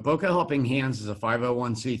 So Boca Helping Hands is a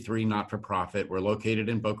 501c3 not-for-profit. We're located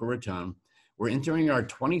in Boca Raton. We're entering our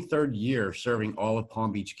 23rd year serving all of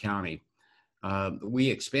Palm Beach County. We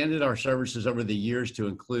expanded our services over the years to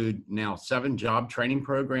include now 7 job training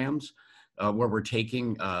programs where we're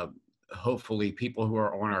taking hopefully people who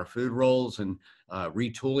are on our food rolls and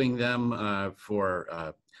retooling them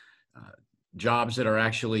for jobs that are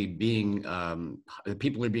actually being,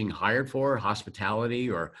 people are being hired for,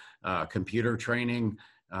 hospitality or computer training.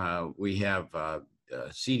 We have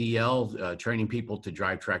CDL, training people to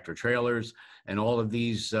drive tractor trailers, and all of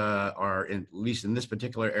these are, at least in this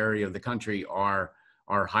particular area of the country, are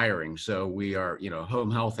hiring. So we are,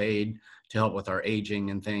 home health aid to help with our aging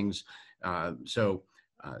and things.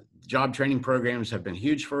 Job training programs have been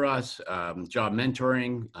huge for us, job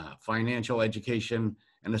mentoring, financial education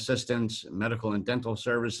and assistance, medical and dental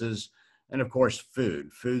services, and of course,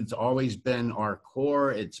 food. Food's always been our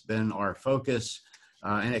core, it's been our focus,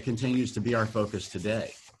 and it continues to be our focus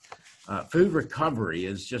today. Food recovery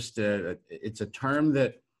is just it's a term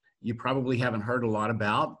that you probably haven't heard a lot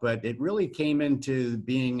about, but it really came into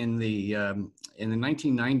being in the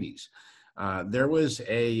 1990s. There was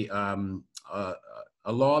a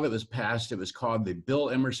law that was passed. It was called the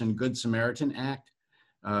Bill Emerson Good Samaritan Act,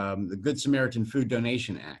 the Good Samaritan Food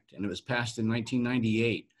Donation Act, and it was passed in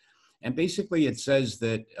 1998. And basically, it says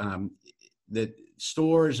that that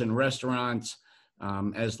stores and restaurants,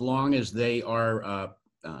 as long as they are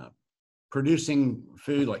producing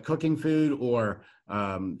food, like cooking food or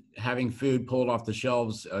having food pulled off the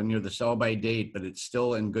shelves near the sell-by date, but it's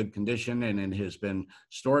still in good condition and it has been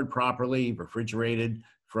stored properly, refrigerated,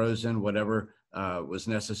 frozen, whatever was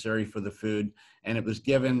necessary for the food, and it was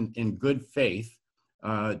given in good faith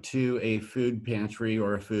to a food pantry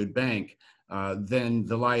or a food bank, then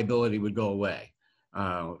the liability would go away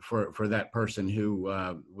for that person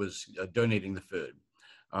who was donating the food.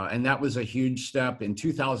 And that was a huge step. In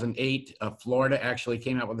 2008, Florida actually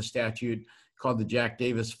came out with a statute called the Jack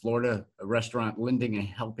Davis Florida Restaurant Lending and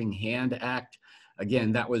Helping Hand Act.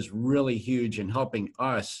 Again, that was really huge in helping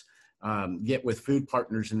us get with food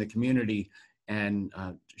partners in the community and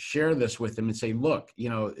share this with them and say, look,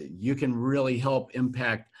 you can really help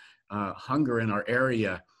impact hunger in our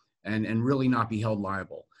area and really not be held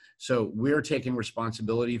liable. So we're taking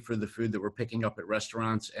responsibility for the food that we're picking up at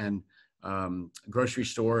restaurants and grocery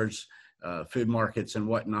stores. food markets and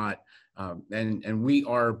whatnot. And we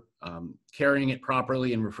are carrying it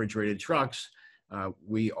properly in refrigerated trucks.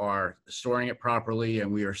 We are storing it properly,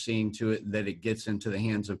 and we are seeing to it that it gets into the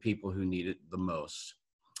hands of people who need it the most.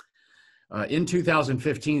 In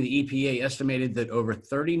 2015, the EPA estimated that over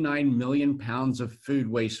 39 million pounds of food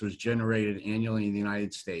waste was generated annually in the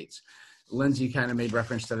United States. Lindsay kind of made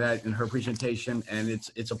reference to that in her presentation, and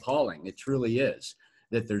it's appalling. It truly is,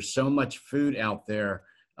 that there's so much food out there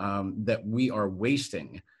that we are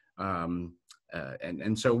wasting.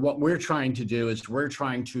 And so what we're trying to do is we're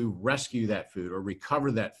trying to rescue that food or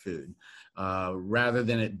recover that food rather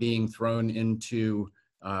than it being thrown into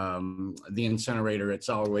the incinerator at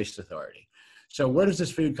Solid Waste Authority. So where does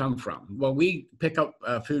this food come from? Well, we pick up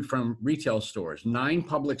food from retail stores, 9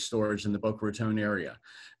 public stores in the Boca Raton area,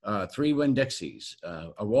 3 Winn-Dixies,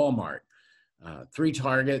 a Walmart, 3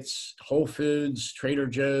 Targets, Whole Foods, Trader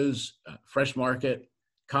Joe's, Fresh Market,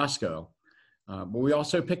 Costco. But we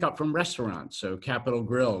also pick up from restaurants, so Capitol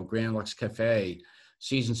Grill, Grand Lux Cafe,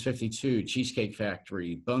 Seasons 52, Cheesecake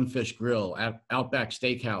Factory, Bonefish Grill, Outback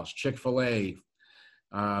Steakhouse, Chick-fil-A,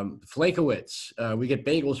 Flakowitz. We get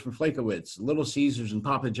bagels from Flakowitz, Little Caesars and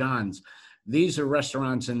Papa John's. These are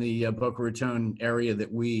restaurants in the Boca Raton area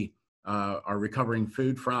that we are recovering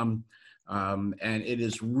food from. And it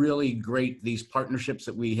is really great, these partnerships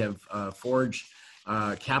that we have forged.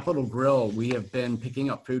 Capitol Grill, we have been picking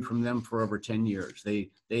up food from them for over 10 years. They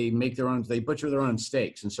make their own, they butcher their own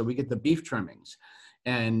steaks. And so we get the beef trimmings,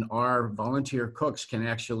 and our volunteer cooks can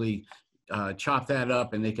actually chop that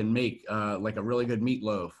up, and they can make like a really good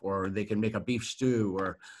meatloaf, or they can make a beef stew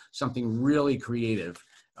or something really creative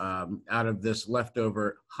out of this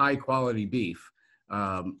leftover high quality beef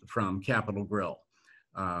from Capitol Grill.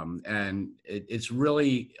 And it's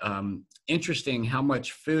really interesting how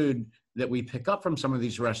much food that we pick up from some of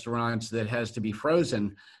these restaurants that has to be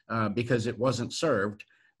frozen because it wasn't served.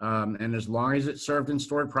 And as long as it's served and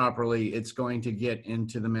stored properly, it's going to get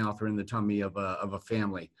into the mouth or in the tummy of a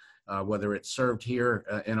family, whether it's served here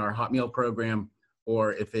in our hot meal program,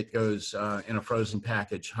 or if it goes in a frozen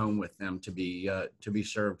package home with them to be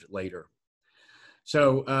served later.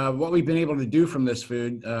 So what we've been able to do from this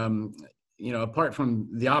food, you know, apart from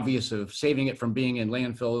the obvious of saving it from being in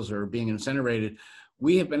landfills or being incinerated,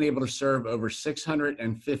 we have been able to serve over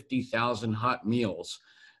 650,000 hot meals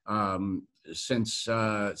since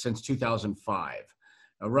 2005.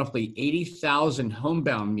 Roughly 80,000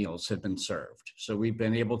 homebound meals have been served. So we've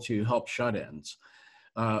been able to help shut-ins.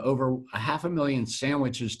 Over 500,000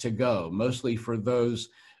 sandwiches to go, mostly for those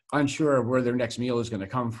unsure of where their next meal is going to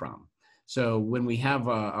come from. So when we have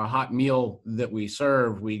a hot meal that we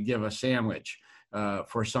serve, we give a sandwich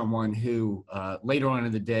for someone who later on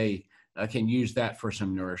in the day can use that for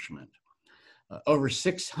some nourishment. Over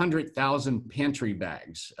 600,000 pantry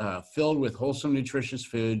bags filled with wholesome, nutritious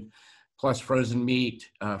food, plus frozen meat,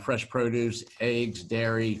 fresh produce, eggs,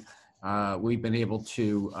 dairy. We've been able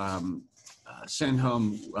to send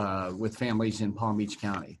home with families in Palm Beach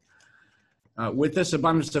County. With this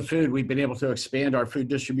abundance of food, we've been able to expand our food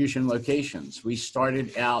distribution locations. We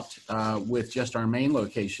started out with just our main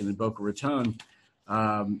location in Boca Raton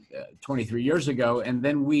 23 years ago, and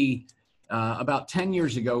then we about 10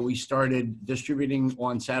 years ago, we started distributing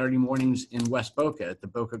on Saturday mornings in West Boca at the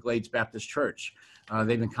Boca Glades Baptist Church.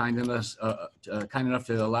 They've been kind enough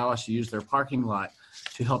to allow us to use their parking lot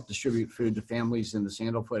to help distribute food to families in the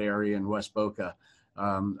Sandalfoot area in West Boca.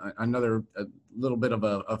 Another little bit of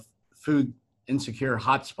a food insecure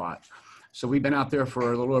hotspot. So we've been out there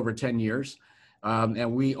for a little over 10 years.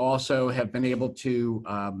 And we also have been able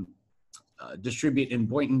to distribute in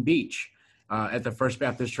Boynton Beach. At the First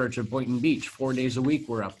Baptist Church of Boynton Beach. 4 days a week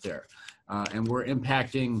we're up there. And we're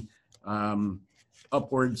impacting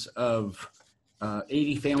upwards of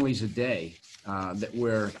 80 families a day that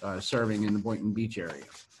we're serving in the Boynton Beach area.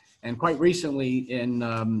 And quite recently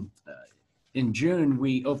in June,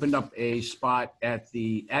 we opened up a spot at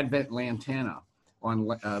the Advent Lantana on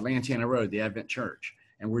Lantana Road, the Advent Church.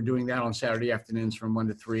 And we're doing that on Saturday afternoons from 1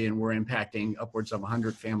 to 3, and we're impacting upwards of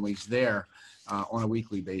 100 families there on a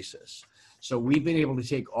weekly basis. So we've been able to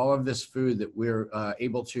take all of this food that we're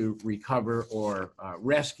able to recover or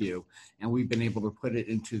rescue, and we've been able to put it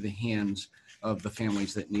into the hands of the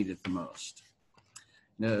families that need it the most.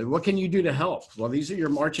 Now, what can you do to help? Well, these are your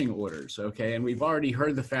marching orders, okay? And we've already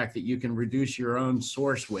heard the fact that you can reduce your own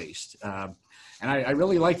source waste. And I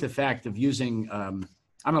really like the fact of using,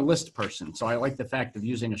 I'm a list person, so I like the fact of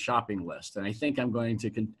using a shopping list. And I think I'm going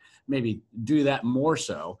to maybe do that more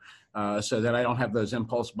so that I don't have those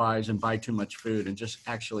impulse buys and buy too much food and just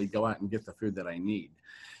actually go out and get the food that I need.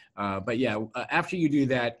 But yeah, after you do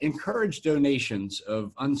that, encourage donations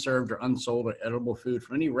of unserved or unsold or edible food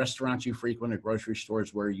from any restaurants you frequent or grocery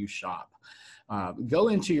stores where you shop. Go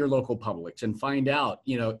into your local Publix and find out,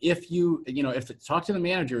 talk to the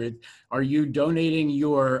manager. Are you donating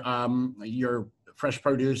your fresh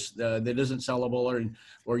produce that isn't sellable,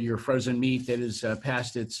 or your frozen meat that is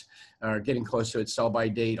past its or getting close to its sell-by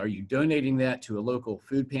date? Are you donating that to a local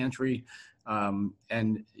food pantry?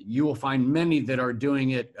 And you will find many that are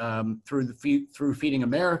doing it through Feeding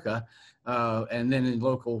America, and then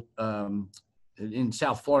in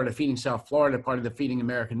South Florida, Feeding South Florida, part of the Feeding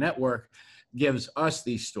America network, gives us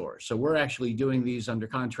these stores. So we're actually doing these under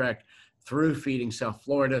contract through Feeding South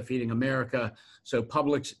Florida, Feeding America. So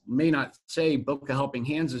Publix may not say Boca Helping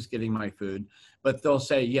Hands is getting my food, but they'll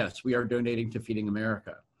say, yes, we are donating to Feeding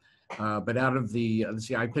America. But out of the,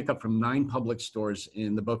 I pick up from 9 Publix stores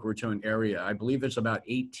in the Boca Raton area. I believe there's about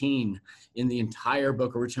 18 in the entire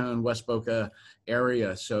Boca Raton, West Boca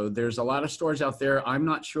area. So there's a lot of stores out there. I'm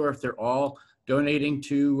not sure if they're all donating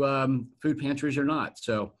to food pantries or not.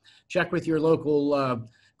 So check with your local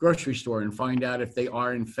grocery store and find out if they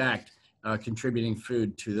are in fact contributing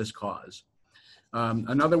food to this cause.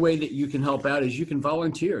 Another way that you can help out is you can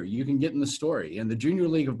volunteer. You can get in the story. And the Junior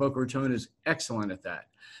League of Boca Raton is excellent at that.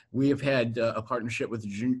 We have had a partnership with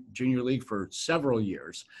the Junior League for several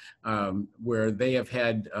years, where they have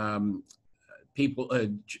had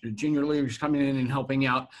junior leaguers coming in and helping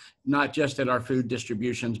out, not just at our food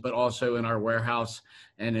distributions, but also in our warehouse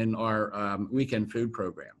and in our weekend food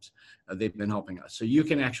programs. They've been helping us. So you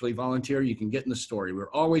can actually volunteer. You can get in the story.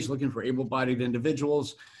 We're always looking for able-bodied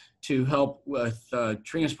individuals to help with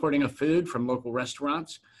transporting of food from local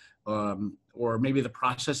restaurants, or maybe the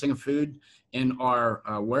processing of food in our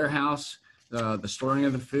warehouse, the storing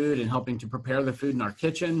of the food and helping to prepare the food in our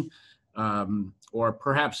kitchen, or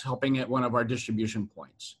perhaps helping at one of our distribution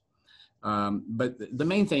points. But the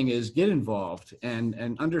main thing is get involved and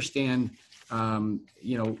understand,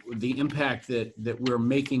 the impact that we're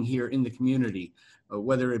making here in the community,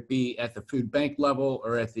 whether it be at the food bank level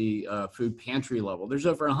or at the food pantry level. There's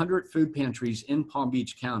over 100 food pantries in Palm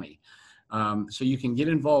Beach County. So you can get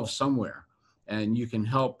involved somewhere and you can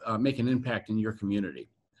help make an impact in your community.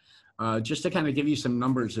 Just to kind of give you some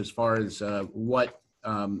numbers as far as what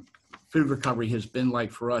food recovery has been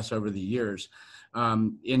like for us over the years.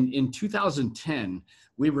 In 2010,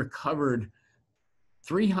 we recovered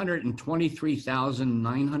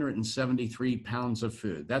 323,973 pounds of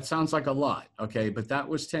food. That sounds like a lot, okay? But that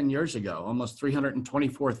was 10 years ago, almost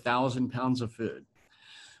 324,000 pounds of food.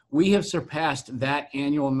 We have surpassed that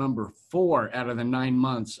annual number 4 out of the 9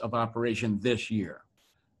 months of operation this year,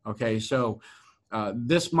 okay? So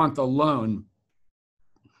this month alone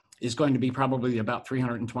is going to be probably about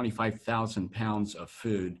 325,000 pounds of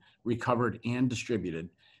food recovered and distributed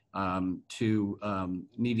to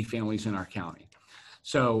needy families in our county.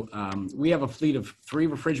 So we have a fleet of 3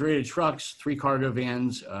 refrigerated trucks, 3 cargo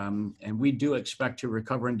vans, and we do expect to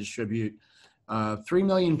recover and distribute 3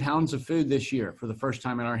 million pounds of food this year for the first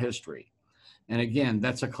time in our history. And again,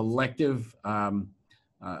 that's a collective,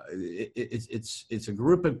 it's a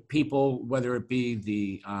group of people, whether it be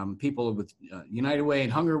the people with United Way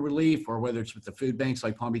and Hunger Relief, or whether it's with the food banks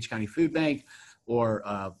like Palm Beach County Food Bank, or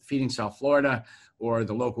Feeding South Florida, or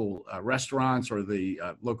the local restaurants, or the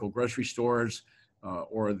local grocery stores,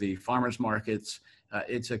 or the farmers markets.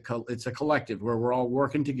 It's a collective where we're all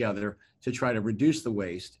working together to try to reduce the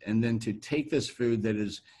waste, and then to take this food that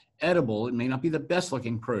is edible. It may not be the best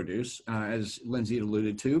looking produce, as Lindsay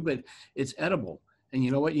alluded to, but it's edible. And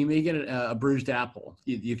you know what? You may get a bruised apple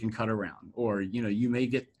you can cut around, or you may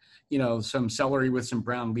get some celery with some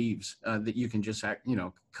brown leaves that you can just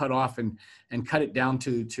cut off and cut it down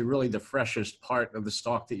to really the freshest part of the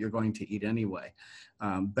stalk that you're going to eat anyway.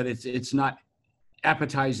 But it's not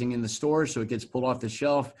appetizing in the store, so it gets pulled off the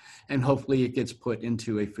shelf, and hopefully it gets put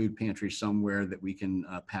into a food pantry somewhere that we can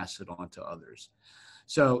pass it on to others.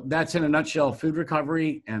 So that's in a nutshell food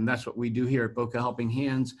recovery, and that's what we do here at Boca Helping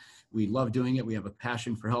Hands. We love doing it. We have a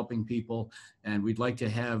passion for helping people, and we'd like to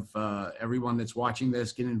have everyone that's watching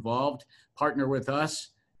this get involved, partner with us,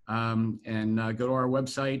 and go to our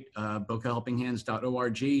website,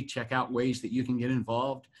 bocahelpinghands.org. Check out ways that you can get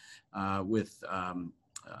involved with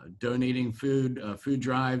donating food, food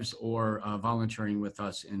drives, or volunteering with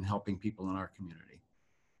us in helping people in our community.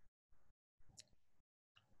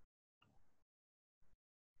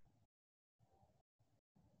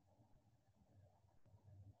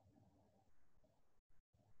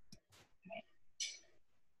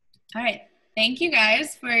 All right, Thank you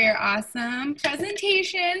guys for your awesome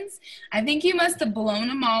presentations. I think you must have blown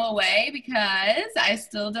them all away because I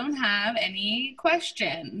still don't have any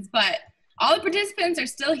questions, but all the participants are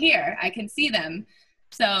still here. I can see them.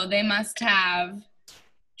 So they must have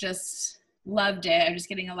just loved it. I'm just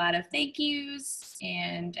getting a lot of thank yous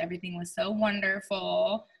and everything was so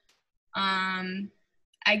wonderful.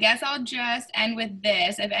 I guess I'll just end with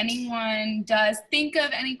this. If anyone does think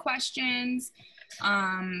of any questions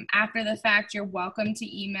after the fact, you're welcome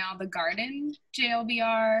to email the Garden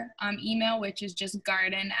JLBR email, which is just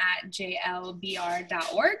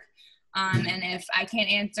garden@jlbr.org. And if I can't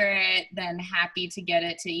answer it, then happy to get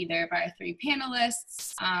it to either of our 3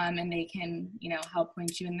 panelists, and they can, help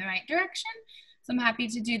point you in the right direction. So I'm happy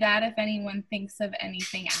to do that if anyone thinks of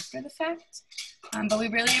anything after the fact. But we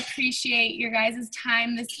really appreciate your guys'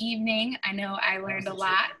 time this evening. I know I learned a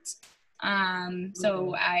lot.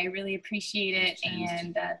 So I really appreciate it,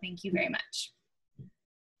 and thank you very much.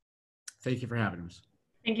 Thank you for having us.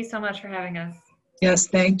 Thank you so much for having us. Yes,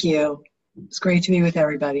 thank you. It's great to be with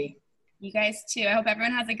everybody. You guys too. I hope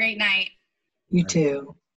everyone has a great night. You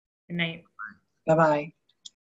too. Good night. Bye-bye.